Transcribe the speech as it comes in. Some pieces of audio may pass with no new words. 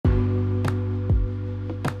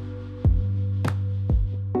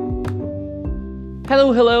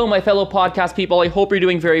Hello, my fellow podcast people. I hope you're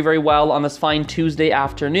doing very, very well on this fine Tuesday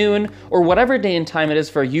afternoon, or whatever day and time it is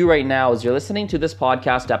for you right now as you're listening to this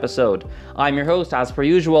podcast episode. I'm your host, as per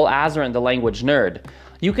usual, Azren, the Language Nerd.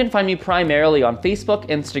 You can find me primarily on Facebook,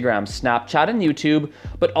 Instagram, Snapchat, and YouTube,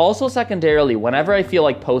 but also secondarily whenever I feel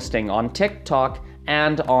like posting on TikTok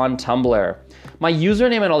and on Tumblr. My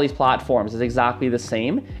username on all these platforms is exactly the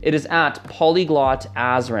same. It is at Polyglot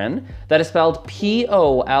Azren. That is spelled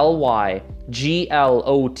Polyglot,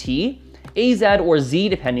 AZ or Z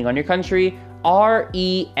depending on your country,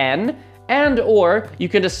 REN, and or you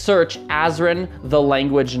can just search Azren the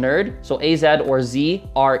Language Nerd, so AZ or Z,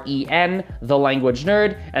 REN, the Language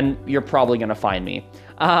Nerd, and you're probably gonna find me.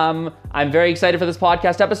 I'm very excited for this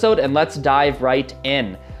podcast episode, and let's dive right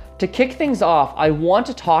in. To kick things off, I want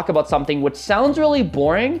to talk about something which sounds really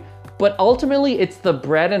boring, but ultimately it's the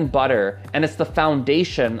bread and butter, and it's the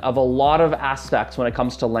foundation of a lot of aspects when it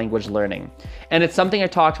comes to language learning. And it's something I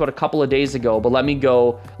talked about a couple of days ago, but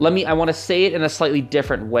I want to say it in a slightly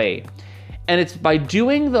different way. And it's by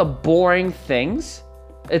doing the boring things,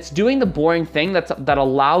 that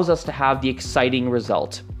allows us to have the exciting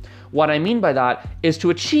result. What I mean by that is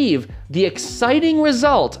to achieve the exciting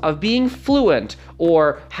result of being fluent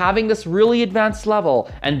or having this really advanced level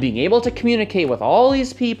and being able to communicate with all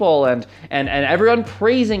these people and everyone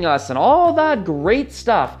praising us and all that great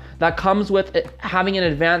stuff that comes with having an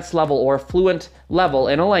advanced level or a fluent level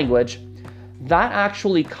in a language. That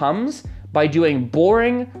actually comes by doing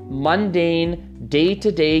boring, mundane,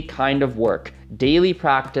 day-to-day kind of work. Daily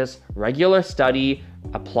practice, regular study,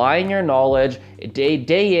 applying your knowledge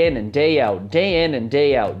day in and day out, day in and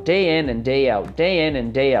day out, day in and day out, day in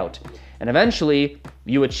and day out. And eventually,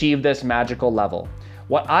 you achieve this magical level.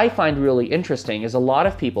 What I find really interesting is a lot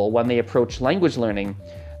of people, when they approach language learning,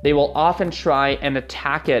 they will often try and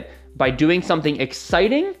attack it by doing something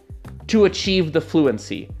exciting to achieve the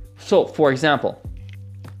fluency. So, for example,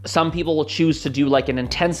 some people will choose to do like an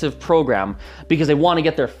intensive program because they want to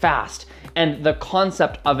get there fast. And the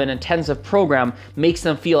concept of an intensive program makes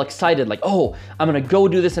them feel excited, like, oh, I'm gonna go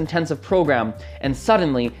do this intensive program, and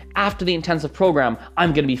suddenly, after the intensive program,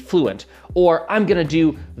 I'm gonna be fluent. Or I'm gonna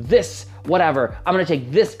do this, whatever, I'm gonna take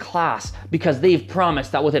this class because they've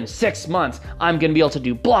promised that within 6 months, I'm gonna be able to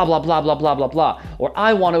do blah, blah, blah, blah, blah, blah, blah. Or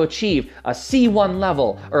I want to achieve a C1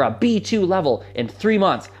 level or a B2 level in 3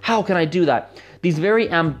 months. How can I do that? These very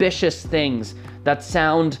ambitious things that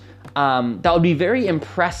sound that would be very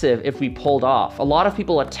impressive if we pulled off. A lot of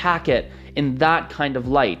people attack it in that kind of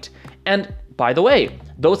light. And by the way,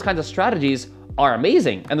 those kinds of strategies are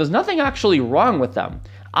amazing, and there's nothing actually wrong with them.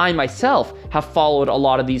 I myself have followed a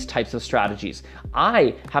lot of these types of strategies.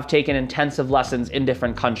 I have taken intensive lessons in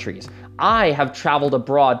different countries. I have traveled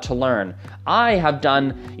abroad to learn. I've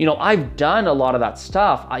done a lot of that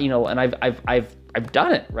stuff, and I've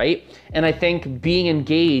done it, right? And I think being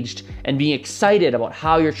engaged and being excited about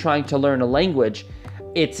how you're trying to learn a language,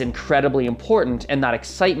 it's incredibly important, and that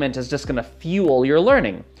excitement is just gonna fuel your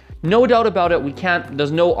learning. No doubt about it,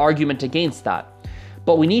 there's no argument against that.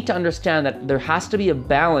 But we need to understand that there has to be a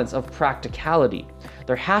balance of practicality.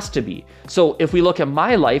 There has to be. So if we look at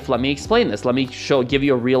my life, let me explain this. Let me give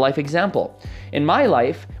you a real life example. In my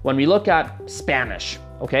life, when we look at Spanish,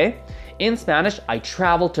 okay? In Spanish, I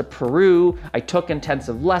traveled to Peru, I took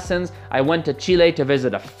intensive lessons, I went to Chile to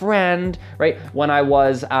visit a friend, right? When I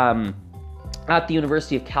was at the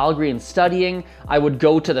University of Calgary and studying, I would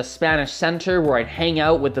go to the Spanish Center where I'd hang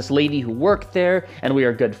out with this lady who worked there, and we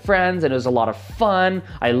were good friends, and it was a lot of fun.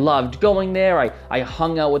 I loved going there. I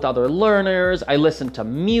hung out with other learners, I listened to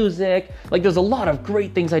music. Like, there's a lot of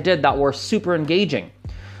great things I did that were super engaging.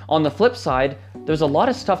 On the flip side, there's a lot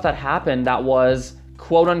of stuff that happened that was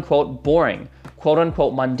quote unquote boring, quote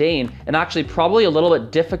unquote mundane, and actually probably a little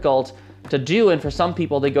bit difficult to do. And for some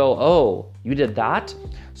people, they go, oh, you did that?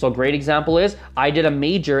 So a great example is I did a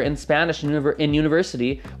major in Spanish in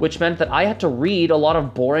university, which meant that I had to read a lot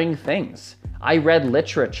of boring things. I read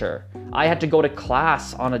literature. I had to go to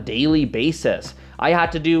class on a daily basis. I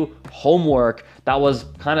had to do homework that was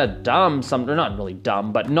kind of dumb, not really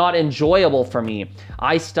dumb, but not enjoyable for me.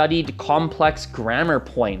 I studied complex grammar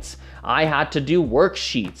points. I had to do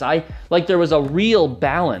worksheets. There was a real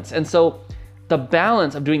balance. And so the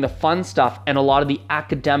balance of doing the fun stuff and a lot of the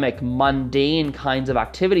academic, mundane kinds of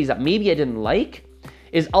activities that maybe I didn't like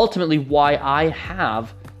is ultimately why I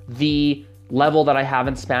have the level that I have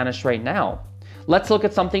in Spanish right now. Let's look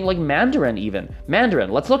at something like Mandarin even.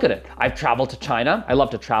 Mandarin, let's look at it. I've traveled to China. I love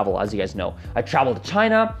to travel, as you guys know. I traveled to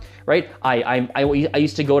China, right? I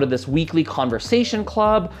used to go to this weekly conversation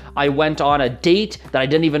club. I went on a date that I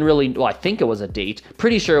didn't even really, well, I think it was a date.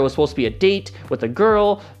 Pretty sure it was supposed to be a date with a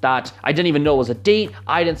girl that I didn't even know was a date.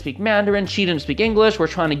 I didn't speak Mandarin. She didn't speak English. We're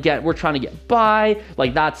trying to get by.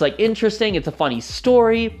 Like, that's like interesting. It's a funny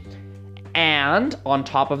story. And on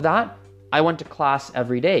top of that, I went to class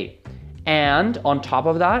every day. And on top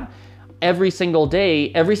of that, every single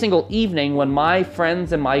day, every single evening when my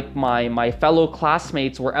friends and my fellow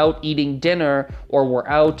classmates were out eating dinner or were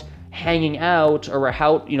out hanging out or were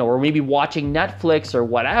out, or maybe watching Netflix or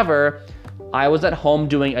whatever, I was at home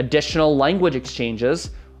doing additional language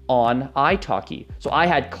exchanges on italki. So I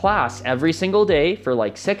had class every single day for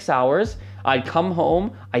like 6 hours. I'd come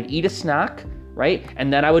home, I'd eat a snack, right?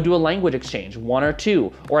 And then I would do a language exchange, 1 or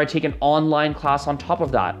 2, or I'd take an online class on top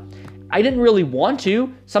of that. I didn't really want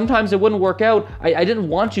to. Sometimes it wouldn't work out. I didn't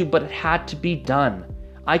want to, but it had to be done.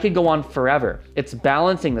 I could go on forever. It's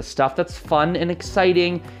balancing the stuff that's fun and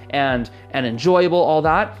exciting and enjoyable, all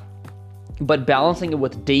that, but balancing it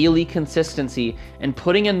with daily consistency and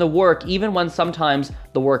putting in the work even when sometimes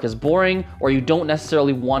the work is boring or you don't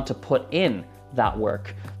necessarily want to put in that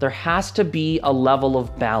work. There has to be a level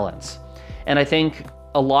of balance. And I think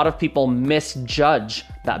a lot of people misjudge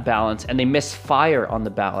that balance and they misfire on the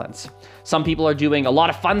balance. Some people are doing a lot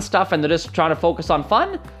of fun stuff and they're just trying to focus on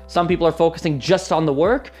fun. Some people are focusing just on the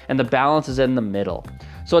work and the balance is in the middle.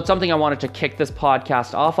 So it's something I wanted to kick this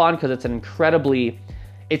podcast off on because it's an incredibly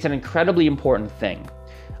important thing.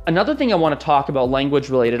 Another thing I want to talk about language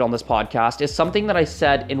related on this podcast is something that I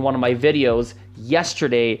said in one of my videos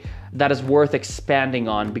yesterday that is worth expanding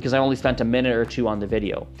on because I only spent a minute or two on the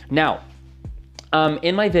video. Now,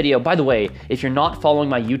 in my video, by the way, if you're not following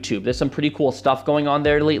my YouTube, there's some pretty cool stuff going on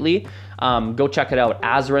there lately. Go check it out,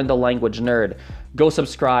 Azren the Language Nerd. Go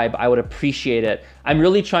subscribe, I would appreciate it. I'm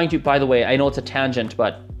really trying to, by the way, I know it's a tangent,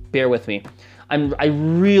 but bear with me. I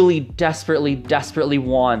really desperately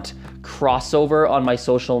want crossover on my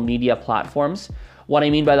social media platforms. What I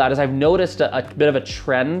mean by that is I've noticed a bit of a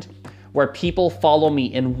trend where people follow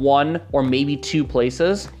me in 1 or maybe 2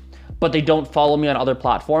 places, but they don't follow me on other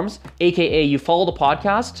platforms. AKA you follow the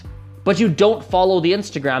podcast, but you don't follow the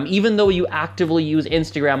Instagram, even though you actively use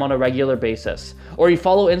Instagram on a regular basis. Or you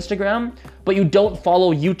follow Instagram, but you don't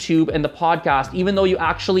follow YouTube and the podcast, even though you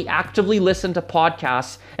actually actively listen to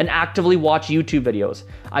podcasts and actively watch YouTube videos.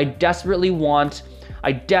 I desperately want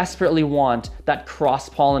that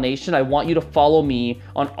cross-pollination. I want you to follow me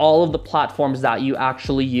on all of the platforms that you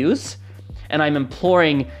actually use. And I'm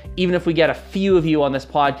imploring, even if we get a few of you on this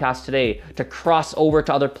podcast today to cross over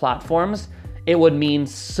to other platforms, it would mean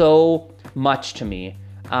so much to me.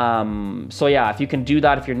 So yeah, if you can do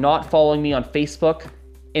that, if you're not following me on Facebook,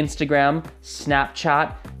 Instagram,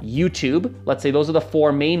 Snapchat, YouTube, let's say those are the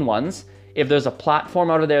 4 main ones. If there's a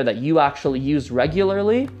platform out of there that you actually use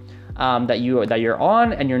regularly, that you're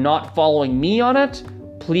on and you're not following me on it,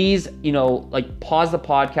 please, pause the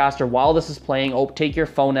podcast or while this is playing, take your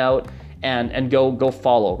phone out and go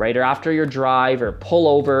follow, right? Or after your drive or pull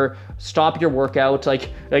over, stop your workout,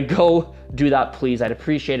 like go do that, please. I'd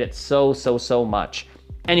appreciate it so much.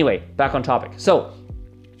 Anyway, back on topic. So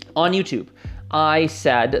on YouTube, I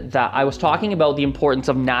said that I was talking about the importance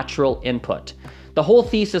of natural input. The whole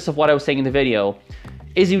thesis of what I was saying in the video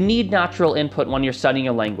is you need natural input when you're studying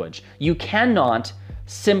a language. You cannot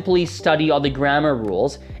simply study all the grammar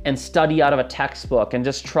rules and study out of a textbook and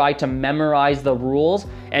just try to memorize the rules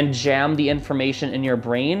and jam the information in your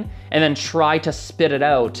brain and then try to spit it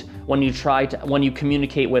out when you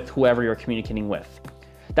communicate with whoever you're communicating with.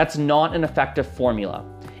 That's not an effective formula.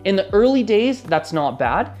 In the early days, that's not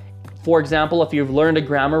bad. For example, if you've learned a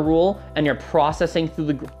grammar rule and you're processing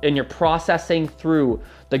through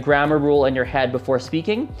the grammar rule in your head before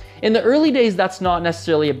speaking, in the early days, that's not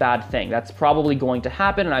necessarily a bad thing. That's probably going to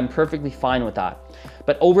happen, and I'm perfectly fine with that.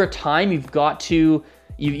 But over time, you've got to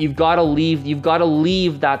leave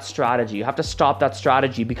that strategy. You have to stop that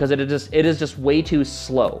strategy because it is just way too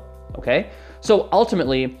slow. Okay? So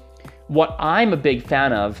ultimately, what I'm a big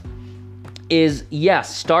fan of is,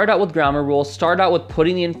 yes, start out with grammar rules, start out with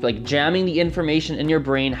jamming the information in your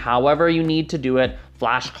brain however you need to do it,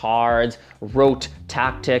 flashcards, rote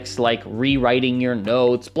tactics like rewriting your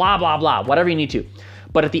notes, blah, blah, blah, whatever you need to.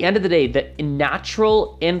 But at the end of the day, the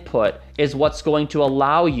natural input is what's going to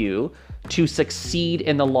allow you to succeed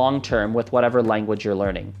in the long term with whatever language you're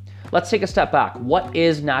learning. Let's take a step back. What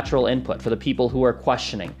is natural input for the people who are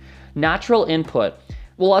questioning? Natural input,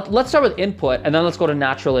 well, let's start with input and then let's go to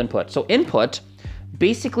natural input. So input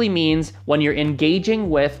basically means when you're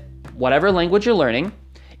engaging with whatever language you're learning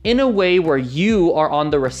in a way where you are on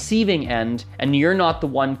the receiving end and you're not the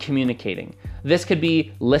one communicating. This could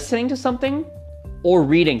be listening to something or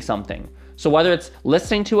reading something. So whether it's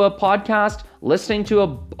listening to a podcast, listening to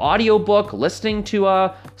an audiobook, listening to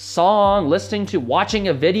a song, watching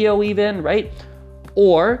a video even, right?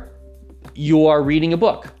 Or you are reading a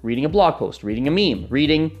book, reading a blog post, reading a meme,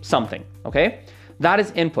 reading something, okay? That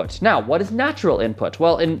is input. Now, what is natural input?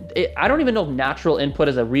 Well, I don't even know if natural input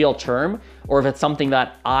is a real term or if it's something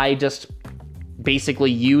that I just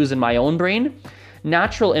basically use in my own brain.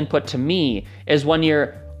 Natural input to me is when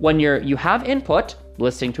you have input,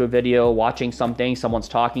 listening to a video, watching something, someone's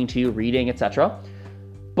talking to you, reading, etc.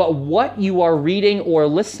 But what you are reading or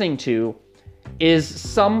listening to is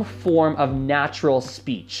some form of natural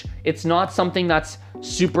speech. It's not something that's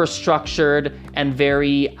super structured and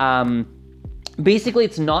very, basically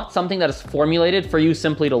it's not something that is formulated for you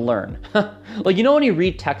simply to learn. Like, you know when you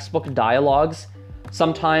read textbook dialogues,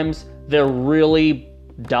 sometimes they're really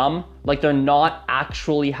dumb, like they're not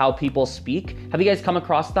actually how people speak. Have you guys come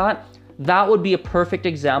across that? That would be a perfect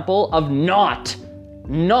example of not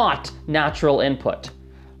natural input.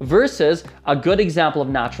 Versus a good example of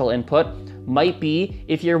natural input might be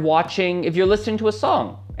if you're listening to a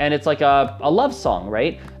song and it's like a love song,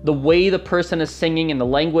 right? The way the person is singing and the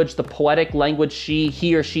language, the poetic language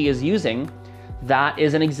he or she is using, that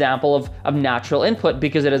is an example of natural input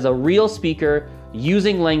because it is a real speaker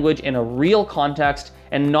using language in a real context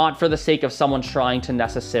and not for the sake of someone trying to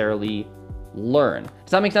necessarily learn. Does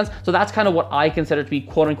that make sense? So that's kind of what I consider to be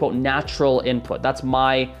quote unquote natural input. That's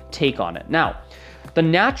my take on it. Now, the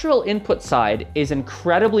natural input side is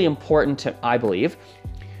incredibly important I believe,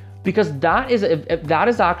 because that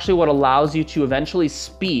is actually what allows you to eventually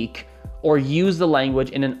speak or use the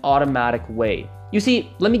language in an automatic way. You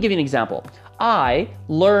see, let me give you an example. I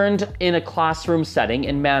learned in a classroom setting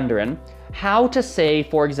in Mandarin how to say,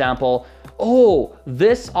 for example, oh,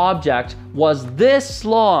 this object was this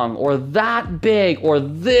long or that big or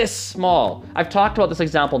this small. I've talked about this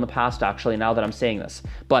example in the past actually, now that I'm saying this,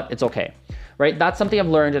 but it's okay, right? That's something I've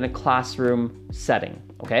learned in a classroom setting,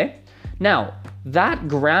 okay? Now, that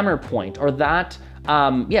grammar point or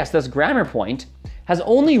this grammar point has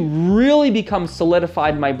only really become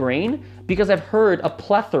solidified in my brain because I've heard a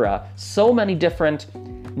plethora, so many different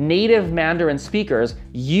native Mandarin speakers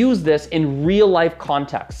use this in real life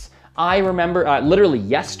contexts. I remember literally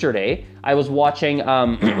yesterday, I was watching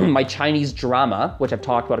my Chinese drama, which I've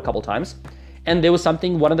talked about a couple times, and there was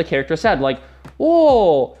something one of the characters said, like,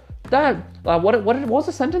 "Oh, that what was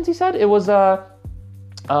the sentence he said?" It was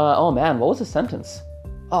oh man, what was the sentence?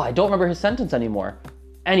 Oh, I don't remember his sentence anymore.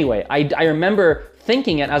 Anyway, I remember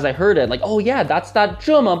thinking it as I heard it, like, oh yeah, that's that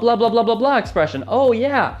 "juma blah blah blah blah blah" expression. Oh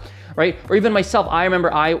yeah. Right? Or even myself, I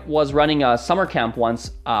remember I was running a summer camp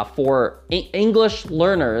once for English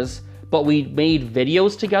learners, but we made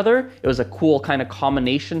videos together. It was a cool kind of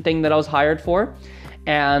combination thing that I was hired for.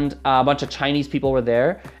 And a bunch of Chinese people were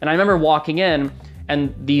there. And I remember walking in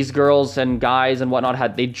and these girls and guys and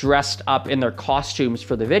whatnot they dressed up in their costumes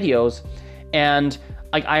for the videos. And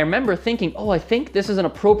like, I remember thinking, oh, I think this is an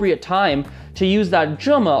appropriate time to use that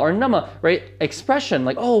 "juma" or "nama," right, expression.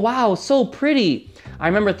 Like, oh, wow, so pretty. I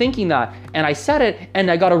remember thinking that, and I said it,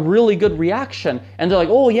 and I got a really good reaction. And they're like,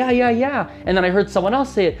 oh, yeah. And then I heard someone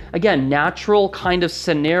else say it. Again, natural kind of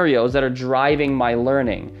scenarios that are driving my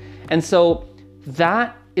learning. And so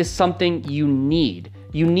that is something you need.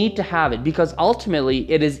 You need to have it because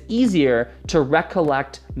ultimately it is easier to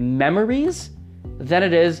recollect memories than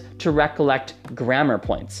it is to recollect grammar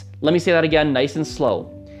points. Let me say that again, nice and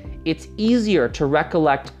slow. It's easier to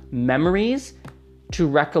recollect memories to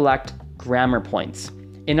recollect grammar points.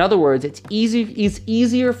 In other words, it's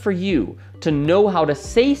easier for you to know how to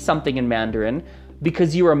say something in Mandarin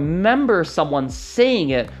because you remember someone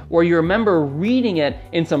saying it or you remember reading it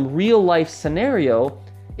in some real life scenario.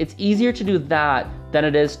 It's easier to do that than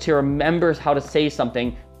it is to remember how to say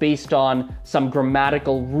something based on some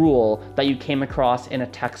grammatical rule that you came across in a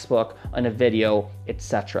textbook, in a video,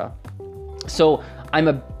 etc. So I'm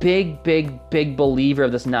a big believer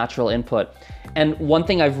of this natural input. And one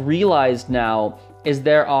thing I've realized now is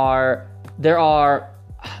there's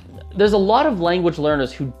a lot of language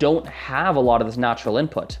learners who don't have a lot of this natural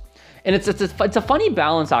input. And it's a funny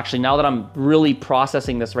balance actually, now that I'm really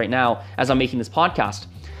processing this right now as I'm making this podcast.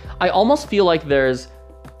 I almost feel like there's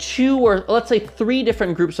 2 or let's say 3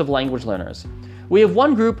 different groups of language learners. We have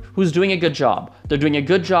one group who's doing a good job. They're doing a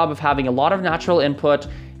good job of having a lot of natural input.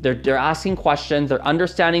 They're asking questions, they're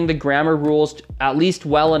understanding the grammar rules at least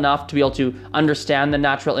well enough to be able to understand the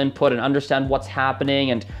natural input and understand what's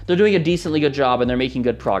happening, and they're doing a decently good job and they're making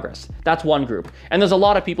good progress. That's one group. And there's a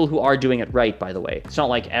lot of people who are doing it right, by the way. It's not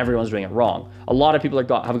like everyone's doing it wrong. A lot of people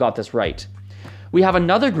have got this right. We have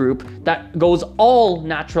another group that goes all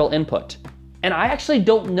natural input. And I actually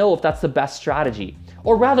don't know if that's the best strategy.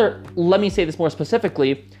 Or rather, let me say this more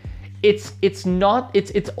specifically, it's not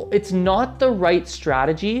the right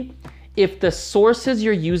strategy if the sources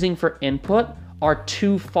you're using for input are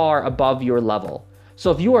too far above your level. So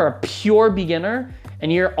if you are a pure beginner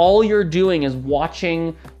and all you're doing is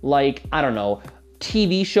watching, like, I don't know,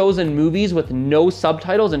 TV shows and movies with no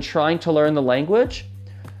subtitles and trying to learn the language,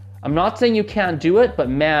 I'm not saying you can't do it, but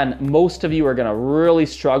man, most of you are gonna really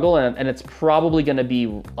struggle, and it's probably gonna be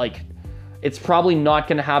like, it's probably not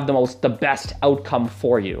gonna have the best outcome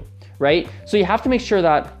for you, right? So you have to make sure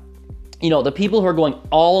that, the people who are going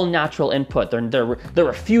all natural input, they're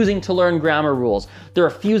refusing to learn grammar rules, they're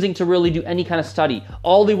refusing to really do any kind of study,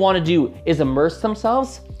 all they wanna do is immerse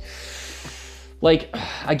themselves. Like,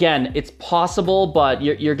 again, it's possible, but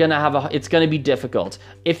you're gonna it's gonna be difficult.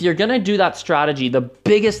 If you're gonna do that strategy, the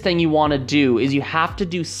biggest thing you wanna do is you have to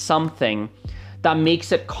do something that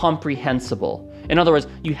makes it comprehensible. In other words,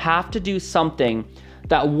 you have to do something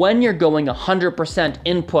that when you're going 100%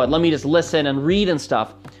 input, let me just listen and read and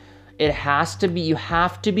stuff, you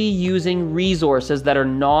have to be using resources that are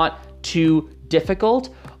not too difficult,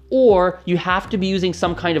 or you have to be using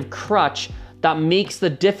some kind of crutch that makes the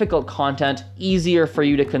difficult content easier for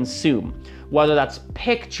you to consume. Whether that's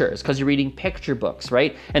pictures, because you're reading picture books,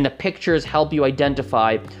 right? And the pictures help you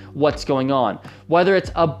identify what's going on. Whether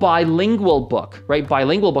it's a bilingual book, right?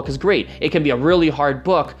 Bilingual book is great. It can be a really hard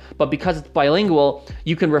book, but because it's bilingual,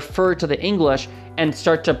 you can refer to the English and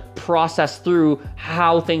start to process through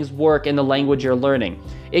how things work in the language you're learning.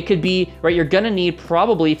 It could be, right, you're gonna need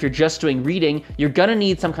probably, if you're just doing reading, you're gonna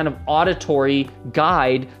need some kind of auditory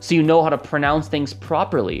guide so you know how to pronounce things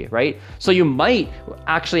properly, right? So you might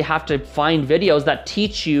actually have to find videos that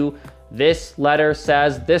teach you this letter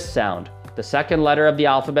says this sound. The second letter of the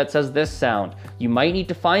alphabet says this sound. You might need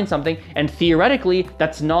to find something, and theoretically,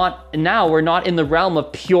 now we're not in the realm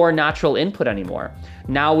of pure natural input anymore.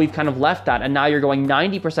 Now we've kind of left that, and now you're going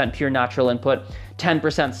 90% pure natural input,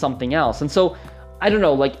 10% something else. And so, I don't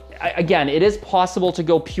know, like, again, it is possible to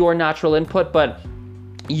go pure natural input, but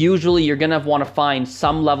usually you're gonna want to find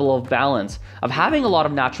some level of balance of having a lot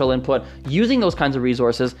of natural input, using those kinds of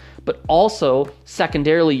resources, but also,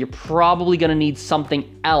 secondarily, you're probably gonna need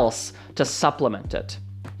something else to supplement it.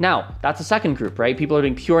 Now, that's the second group, right? People are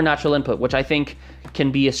doing pure natural input, which I think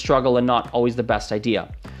can be a struggle and not always the best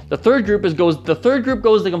idea. The third group goes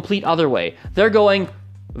the complete other way. They're going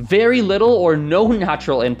very little or no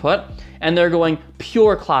natural input, and they're going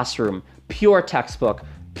pure classroom, pure textbook,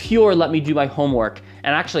 pure let me do my homework.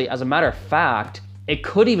 And actually, as a matter of fact, it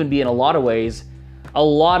could even be in a lot of ways, a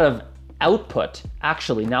lot of output,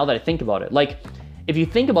 actually, now that I think about it. Like, if you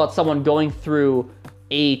think about someone going through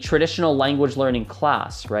a traditional language learning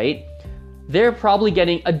class, right? They're probably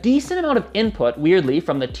getting a decent amount of input, weirdly,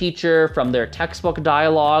 from the teacher, from their textbook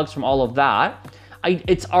dialogues, from all of that.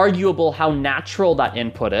 It's arguable how natural that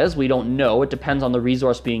input is. We don't know. It depends on the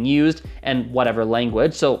resource being used and whatever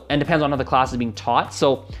language. And depends on how the class is being taught.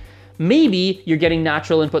 So maybe you're getting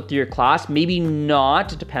natural input through your class, maybe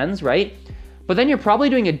not, it depends, right? But then you're probably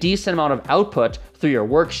doing a decent amount of output through your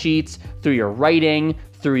worksheets, through your writing,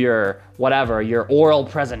 through your whatever, your oral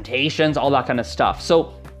presentations, all that kind of stuff.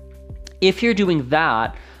 So if you're doing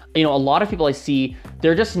that, a lot of people I see,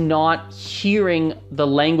 they're just not hearing the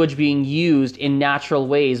language being used in natural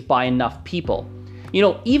ways by enough people.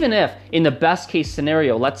 Even if in the best case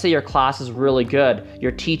scenario, let's say your class is really good,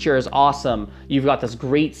 your teacher is awesome, you've got this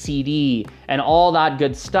great CD and all that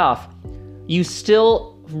good stuff, you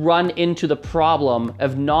still run into the problem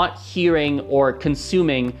of not hearing or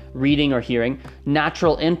consuming, reading or hearing,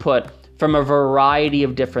 natural input from a variety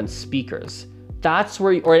of different speakers. That's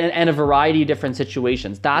where, and a variety of different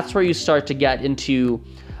situations. That's where you start to get into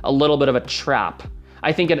a little bit of a trap.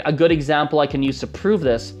 I think a good example I can use to prove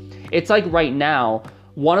this, it's like right now,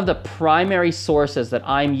 one of the primary sources that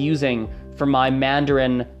I'm using for my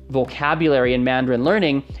Mandarin vocabulary and Mandarin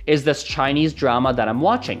learning is this Chinese drama that I'm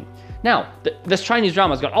watching. Now, this Chinese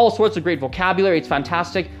drama has got all sorts of great vocabulary, it's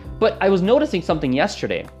fantastic, but I was noticing something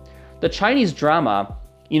yesterday. The Chinese drama,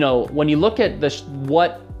 when you look at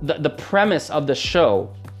the premise of the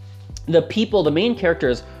show, the main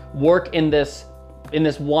characters work in this kind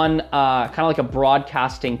of like a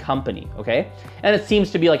broadcasting company, okay? And it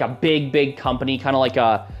seems to be like a big company, kind of like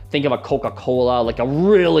think of a Coca-Cola, like a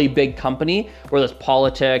really big company where there's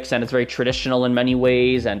politics and it's very traditional in many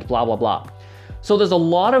ways and blah, blah, blah. So there's a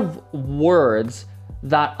lot of words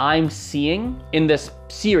that I'm seeing in this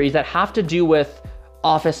series that have to do with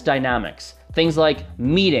office dynamics. Things like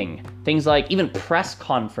meeting, things like even press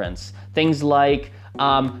conference, things like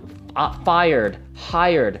fired,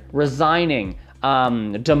 hired, resigning,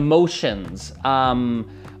 demotions,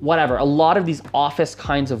 whatever, a lot of these office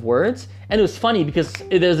kinds of words. And it was funny because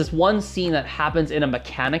there's this one scene that happens in a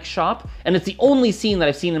mechanic shop, and it's the only scene that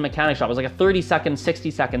I've seen in a mechanic shop. It was like a 30-second,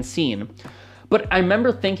 60-second scene. But I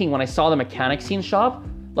remember thinking when I saw the mechanic scene shop,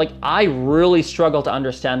 like I really struggled to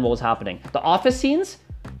understand what was happening. The office scenes,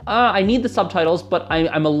 I need the subtitles, but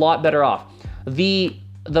I'm a lot better off. The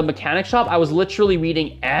mechanic shop, I was literally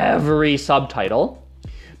reading every subtitle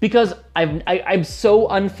because I'm so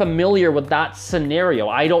unfamiliar with that scenario.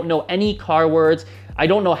 I don't know any car words. I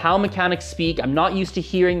don't know how mechanics speak. I'm not used to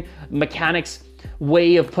hearing mechanics'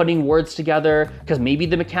 way of putting words together because maybe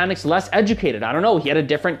the mechanic's less educated. I don't know. He had a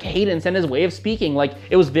different cadence in his way of speaking. Like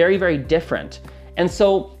it was very, very different. And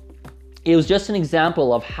so it was just an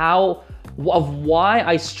example of why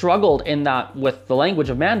I struggled in that with the language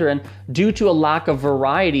of Mandarin due to a lack of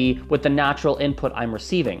variety with the natural input I'm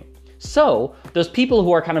receiving. So there's people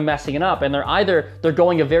who are kind of messing it up and they're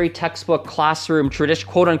going a very textbook classroom,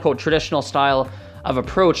 quote unquote traditional style of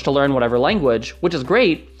approach to learn whatever language, which is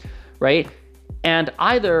great, right? And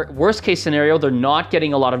either worst case scenario, they're not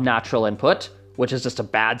getting a lot of natural input, which is just a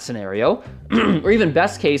bad scenario, or even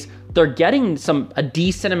best case, they're getting a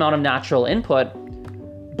decent amount of natural input,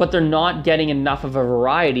 but they're not getting enough of a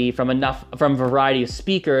variety from variety of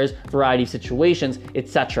speakers, variety of situations,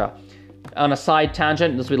 etc. On a side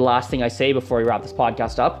tangent, this will be the last thing I say before we wrap this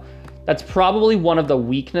podcast up. That's probably one of the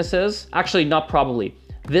weaknesses. Actually, not probably.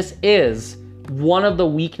 This is one of the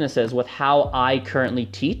weaknesses with how I currently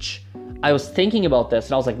teach. I was thinking about this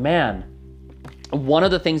and I was like, man, one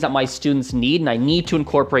of the things that my students need, and I need to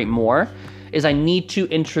incorporate more, is I need to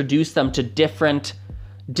introduce them to different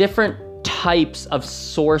types of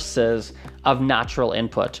sources of natural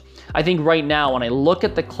input. I think right now, when I look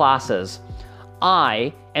at the classes,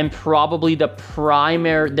 I am probably their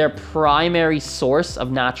primary source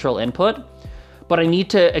of natural input, but I need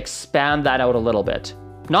to expand that out a little bit.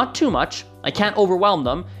 Not too much. I can't overwhelm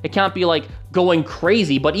them. It can't be like going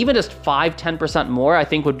crazy, but even just 5-10% more, I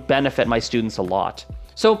think would benefit my students a lot.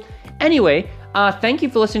 So anyway, thank you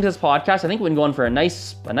for listening to this podcast. I think we've been going for a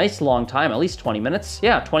nice long time, at least 20 minutes.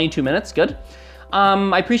 Yeah, 22 minutes, good.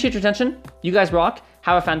 I appreciate your attention. You guys rock.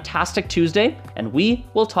 Have a fantastic Tuesday, and we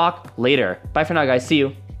will talk later. Bye for now, guys. See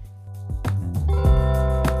you.